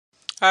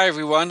Hi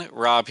everyone,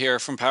 Rob here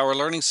from Power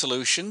Learning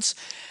Solutions.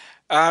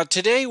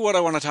 Today what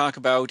I want to talk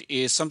about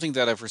is something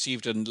that I've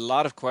received a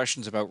lot of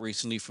questions about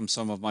recently from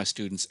some of my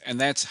students, and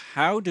that's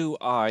how do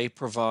I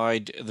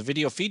provide the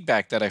video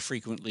feedback that I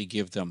frequently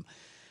give them.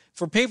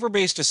 For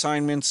paper-based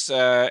assignments,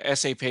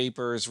 essay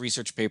papers,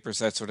 research papers,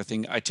 that sort of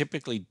thing, I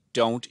typically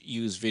don't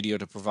use video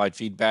to provide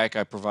feedback.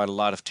 I provide a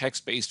lot of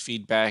text-based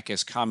feedback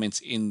as comments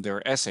in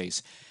their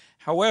essays.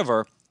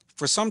 However,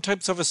 for some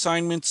types of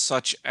assignments,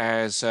 such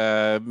as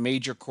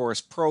major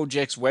course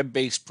projects,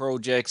 web-based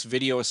projects,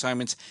 video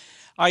assignments,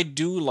 I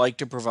do like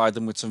to provide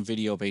them with some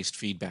video-based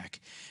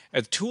feedback.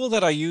 A tool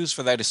that I use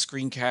for that is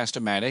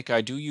Screencast-O-Matic. I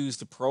do use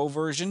the Pro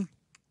version,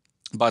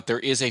 but there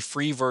is a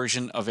free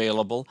version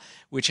available,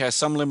 which has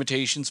some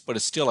limitations, but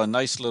is still a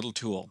nice little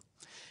tool.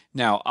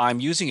 Now, I'm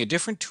using a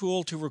different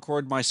tool to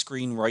record my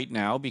screen right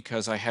now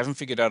because I haven't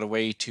figured out a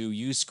way to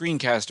use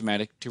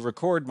Screencast-O-Matic to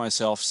record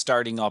myself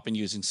starting up and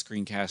using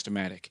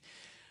Screencast-O-Matic.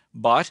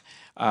 But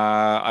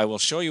I will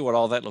show you what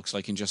all that looks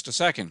like in just a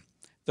second.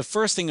 The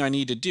first thing I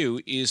need to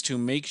do is to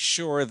make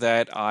sure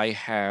that I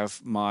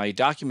have my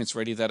documents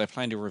ready that I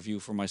plan to review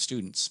for my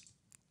students.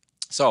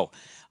 So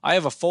I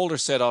have a folder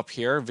set up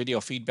here,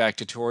 video feedback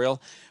tutorial,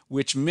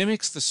 which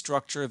mimics the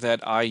structure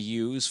that I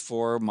use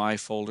for my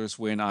folders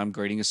when I'm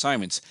grading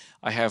assignments.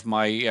 I have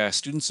my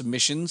student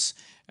submissions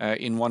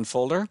in one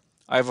folder.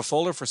 I have a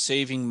folder for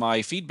saving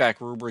my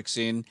feedback rubrics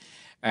in,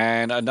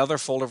 and another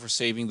folder for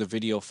saving the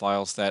video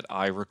files that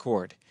I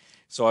record.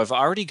 So I've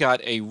already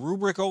got a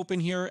rubric open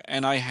here,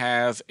 and I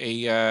have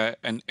a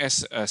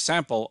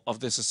sample of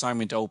this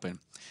assignment open.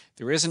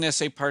 There is an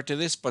essay part to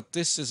this, but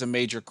this is a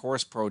major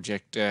course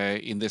project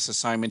in this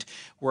assignment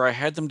where I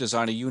had them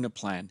design a unit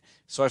plan.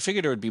 So I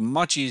figured it would be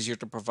much easier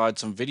to provide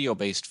some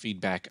video-based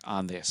feedback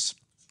on this.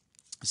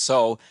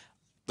 So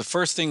the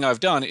first thing I've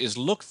done is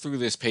look through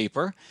this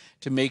paper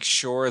to make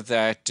sure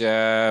that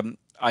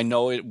I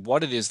know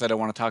what it is that I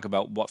want to talk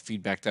about, what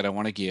feedback that I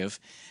want to give.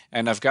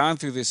 And I've gone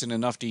through this in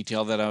enough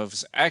detail that I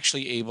was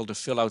actually able to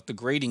fill out the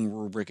grading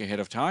rubric ahead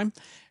of time.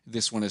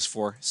 This one is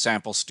for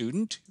sample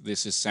student.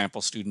 This is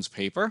sample student's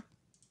paper.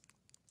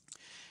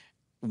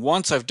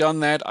 Once I've done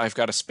that, I've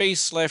got a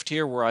space left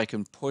here where I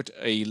can put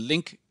a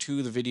link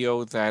to the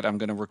video that I'm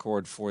going to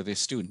record for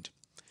this student.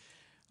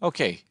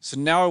 Okay, so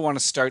now I want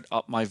to start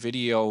up my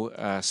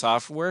video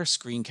software,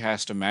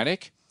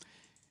 Screencast-O-Matic.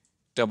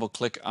 Double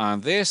click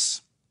on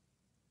this.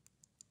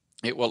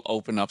 It will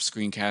open up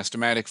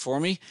Screencast-O-Matic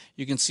for me.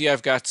 You can see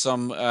I've got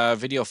some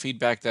video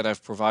feedback that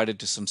I've provided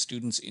to some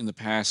students in the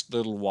past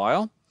little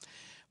while,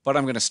 but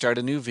I'm going to start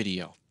a new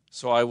video.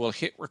 So I will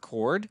hit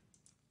record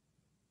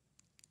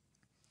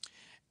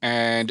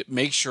and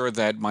make sure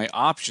that my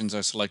options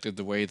are selected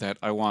the way that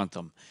I want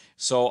them.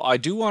 So I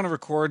do want to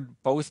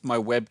record both my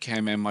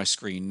webcam and my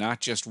screen, not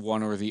just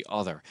one or the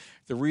other.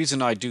 The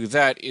reason I do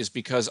that is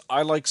because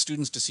I like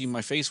students to see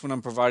my face when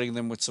I'm providing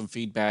them with some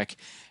feedback.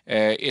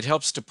 It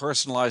helps to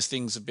personalize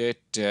things a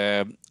bit.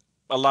 A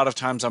lot of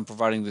times I'm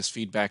providing this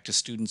feedback to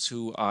students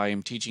who I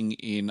am teaching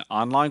in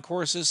online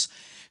courses,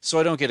 so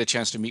I don't get a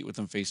chance to meet with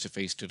them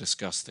face-to-face to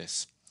discuss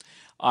this.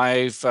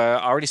 I've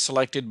already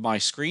selected my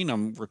screen.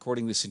 I'm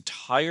recording this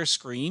entire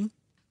screen,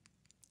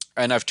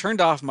 and I've turned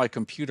off my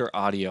computer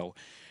audio.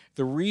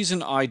 The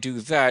reason I do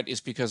that is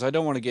because I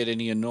don't want to get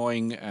any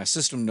annoying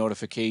system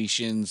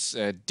notifications,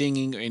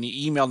 dinging,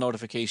 any email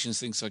notifications,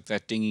 things like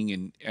that,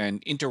 dinging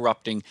and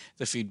interrupting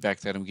the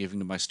feedback that I'm giving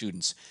to my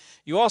students.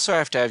 You also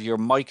have to have your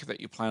mic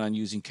that you plan on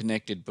using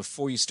connected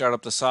before you start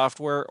up the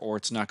software, or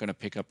it's not going to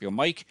pick up your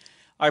mic.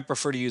 I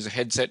prefer to use a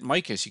headset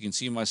mic, as you can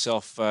see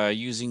myself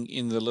using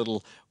in the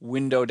little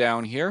window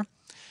down here,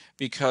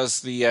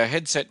 because the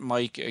headset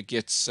mic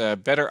gets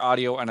better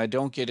audio and I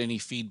don't get any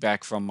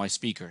feedback from my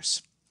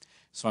speakers.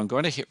 So I'm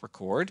going to hit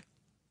record,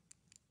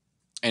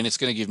 and it's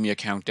going to give me a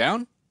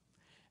countdown.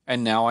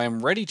 And now I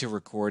am ready to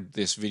record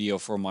this video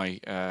for my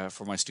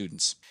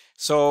students.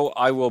 So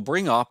I will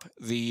bring up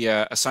the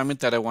assignment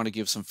that I want to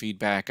give some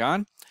feedback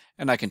on,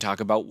 and I can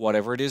talk about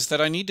whatever it is that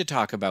I need to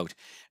talk about.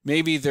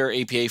 Maybe their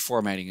APA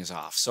formatting is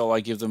off, so I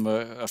give them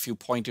a few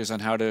pointers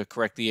on how to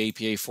correct the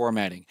APA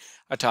formatting.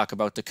 I talk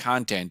about the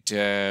content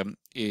in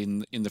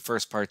the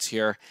first parts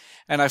here,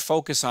 and I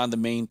focus on the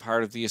main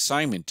part of the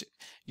assignment.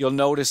 You'll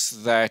notice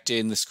that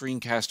in the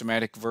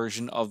Screencast-O-Matic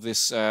version of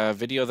this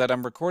video that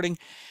I'm recording,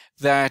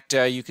 that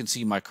you can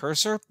see my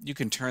cursor. You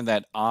can turn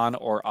that on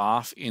or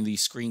off in the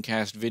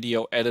Screencast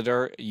video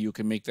editor. You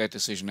can make that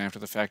decision after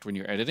the fact when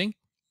you're editing.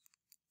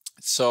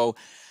 So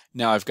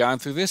now I've gone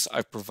through this,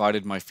 I've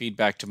provided my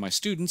feedback to my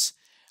students.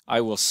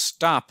 I will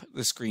stop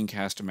the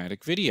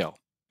Screencast-O-Matic video,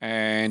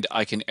 and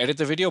I can edit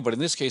the video, but in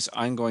this case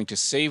I'm going to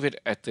save it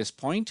at this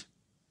point,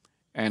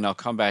 and I'll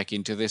come back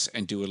into this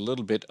and do a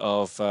little bit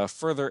of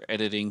further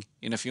editing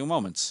in a few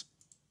moments.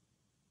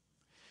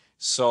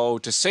 So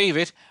to save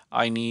it,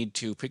 I need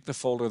to pick the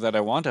folder that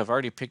I want. I've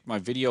already picked my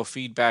video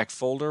feedback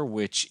folder,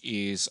 which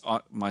is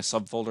my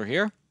subfolder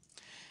here.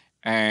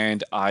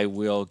 And I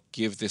will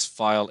give this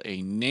file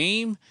a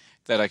name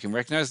that I can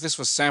recognize. This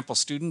was sample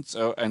students,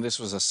 and this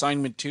was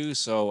assignment 2,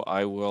 so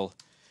I will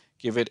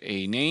give it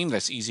a name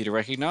that's easy to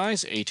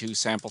recognize, A2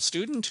 sample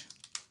student,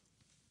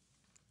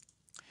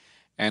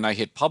 and I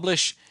hit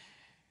publish,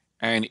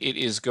 and it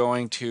is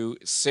going to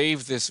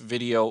save this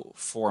video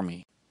for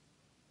me.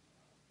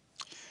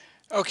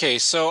 Okay,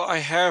 so I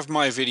have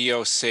my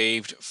video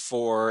saved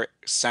for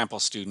sample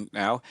student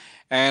now,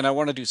 and I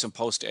want to do some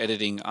post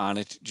editing on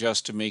it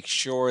just to make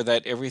sure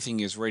that everything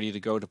is ready to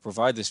go to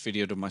provide this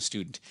video to my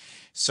student.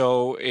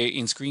 So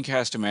in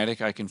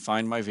Screencast-O-Matic, I can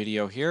find my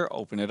video here,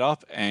 open it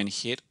up, and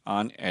hit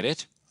on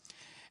edit.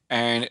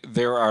 And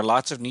there are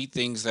lots of neat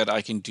things that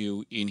I can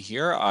do in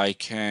here. I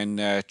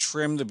can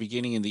trim the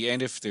beginning and the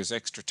end if there's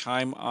extra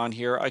time on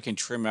here. I can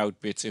trim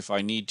out bits if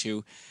I need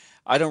to.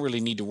 I don't really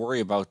need to worry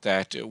about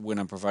that when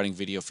I'm providing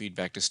video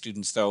feedback to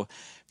students, though,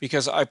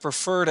 because I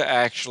prefer to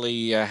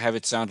actually have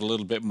it sound a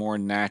little bit more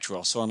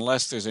natural. So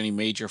unless there's any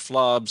major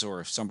flubs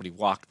or if somebody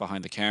walked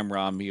behind the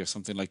camera on me or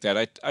something like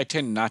that, I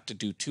tend not to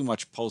do too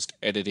much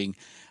post-editing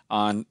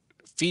on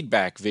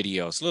feedback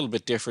videos. A little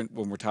bit different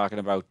when we're talking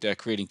about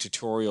creating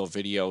tutorial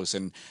videos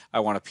and I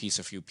want to piece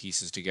a few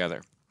pieces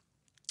together.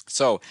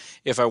 So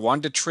if I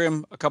wanted to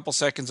trim a couple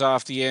seconds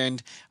off the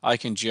end, I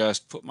can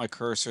just put my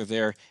cursor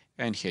there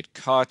and hit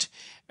cut,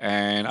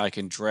 and I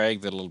can drag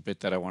the little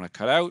bit that I want to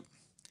cut out.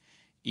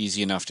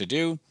 Easy enough to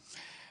do.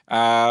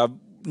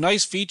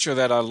 Nice feature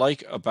that I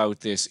like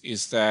about this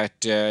is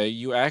that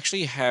you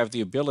actually have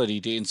the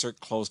ability to insert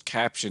closed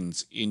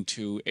captions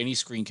into any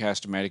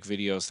Screencast-O-Matic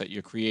videos that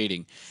you're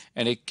creating,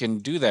 and it can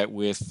do that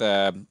with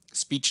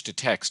speech to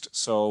text.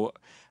 So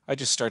I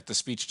just start the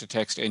speech to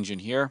text engine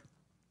here.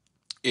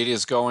 It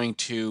is going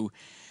to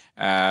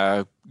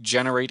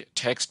generate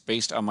text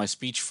based on my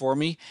speech for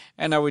me,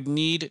 and I would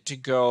need to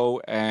go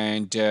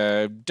and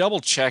double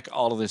check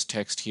all of this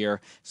text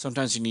here.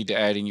 Sometimes you need to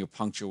add in your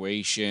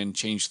punctuation,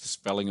 change the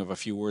spelling of a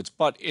few words,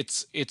 but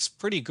it's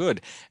pretty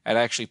good at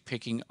actually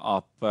picking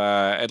up,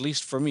 at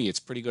least for me, it's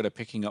pretty good at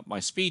picking up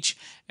my speech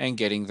and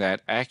getting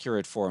that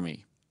accurate for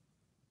me.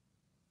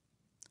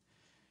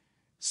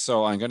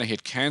 So I'm going to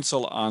hit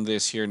cancel on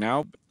this here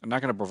now. I'm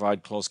not going to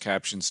provide closed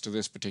captions to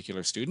this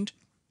particular student.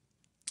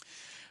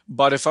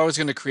 But if I was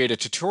going to create a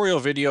tutorial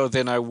video,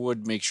 then I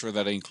would make sure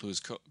that I include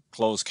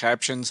closed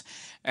captions.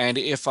 And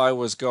if I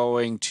was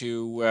going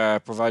to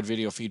provide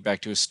video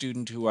feedback to a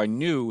student who I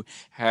knew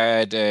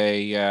had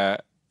a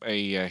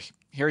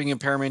hearing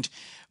impairment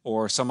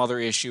or some other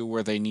issue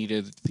where they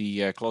needed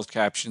the closed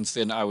captions,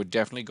 then I would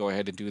definitely go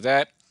ahead and do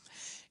that.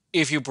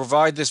 If you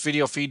provide this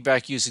video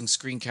feedback using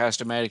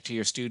Screencast-O-Matic to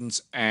your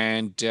students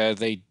and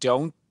they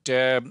don't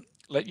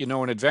let you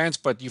know in advance,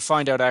 but you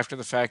find out after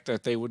the fact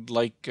that they would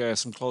like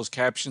some closed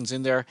captions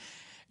in there,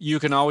 you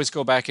can always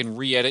go back and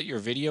re-edit your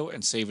video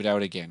and save it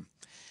out again.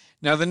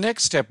 Now the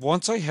next step,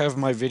 once I have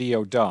my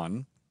video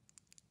done,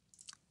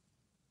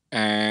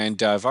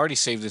 and I've already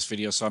saved this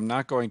video, so I'm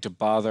not going to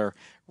bother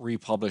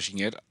republishing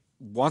it.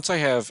 Once I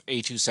have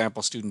A2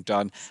 sample student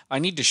done, I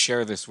need to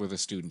share this with a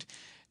student.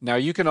 Now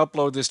you can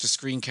upload this to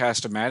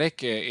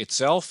Screencast-O-Matic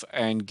itself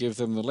and give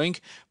them the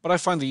link, but I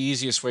find the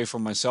easiest way for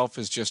myself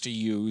is just to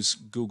use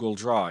Google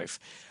Drive.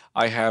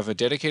 I have a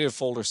dedicated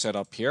folder set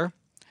up here.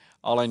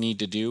 All I need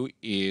to do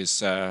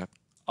is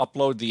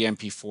upload the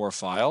MP4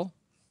 file,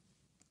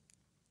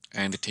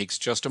 and it takes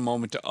just a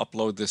moment to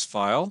upload this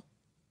file.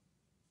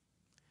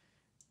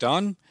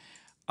 Done.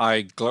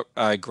 I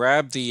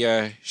grab the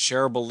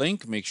shareable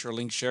link, make sure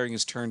link sharing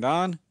is turned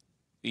on.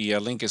 The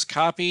link is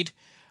copied.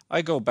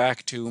 I go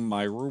back to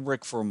my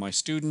rubric for my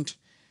student,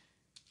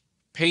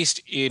 paste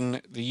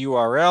in the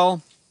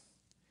URL,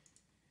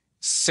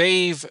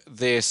 save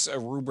this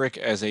rubric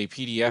as a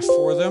PDF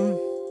for them,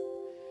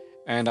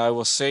 and I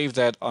will save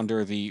that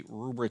under the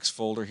rubrics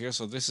folder here.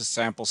 So this is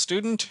sample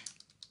student.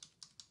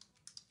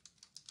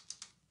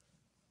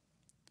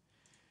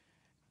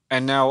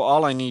 And now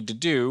all I need to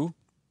do,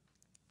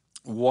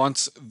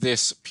 once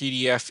this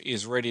PDF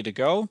is ready to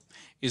go,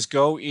 is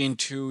go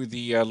into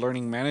the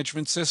learning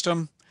management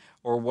system,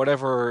 or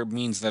whatever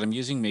means that I'm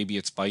using, maybe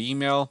it's by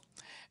email,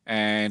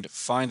 and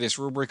find this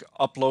rubric,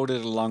 upload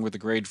it along with the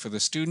grade for the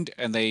student,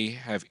 and they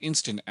have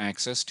instant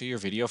access to your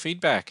video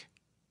feedback.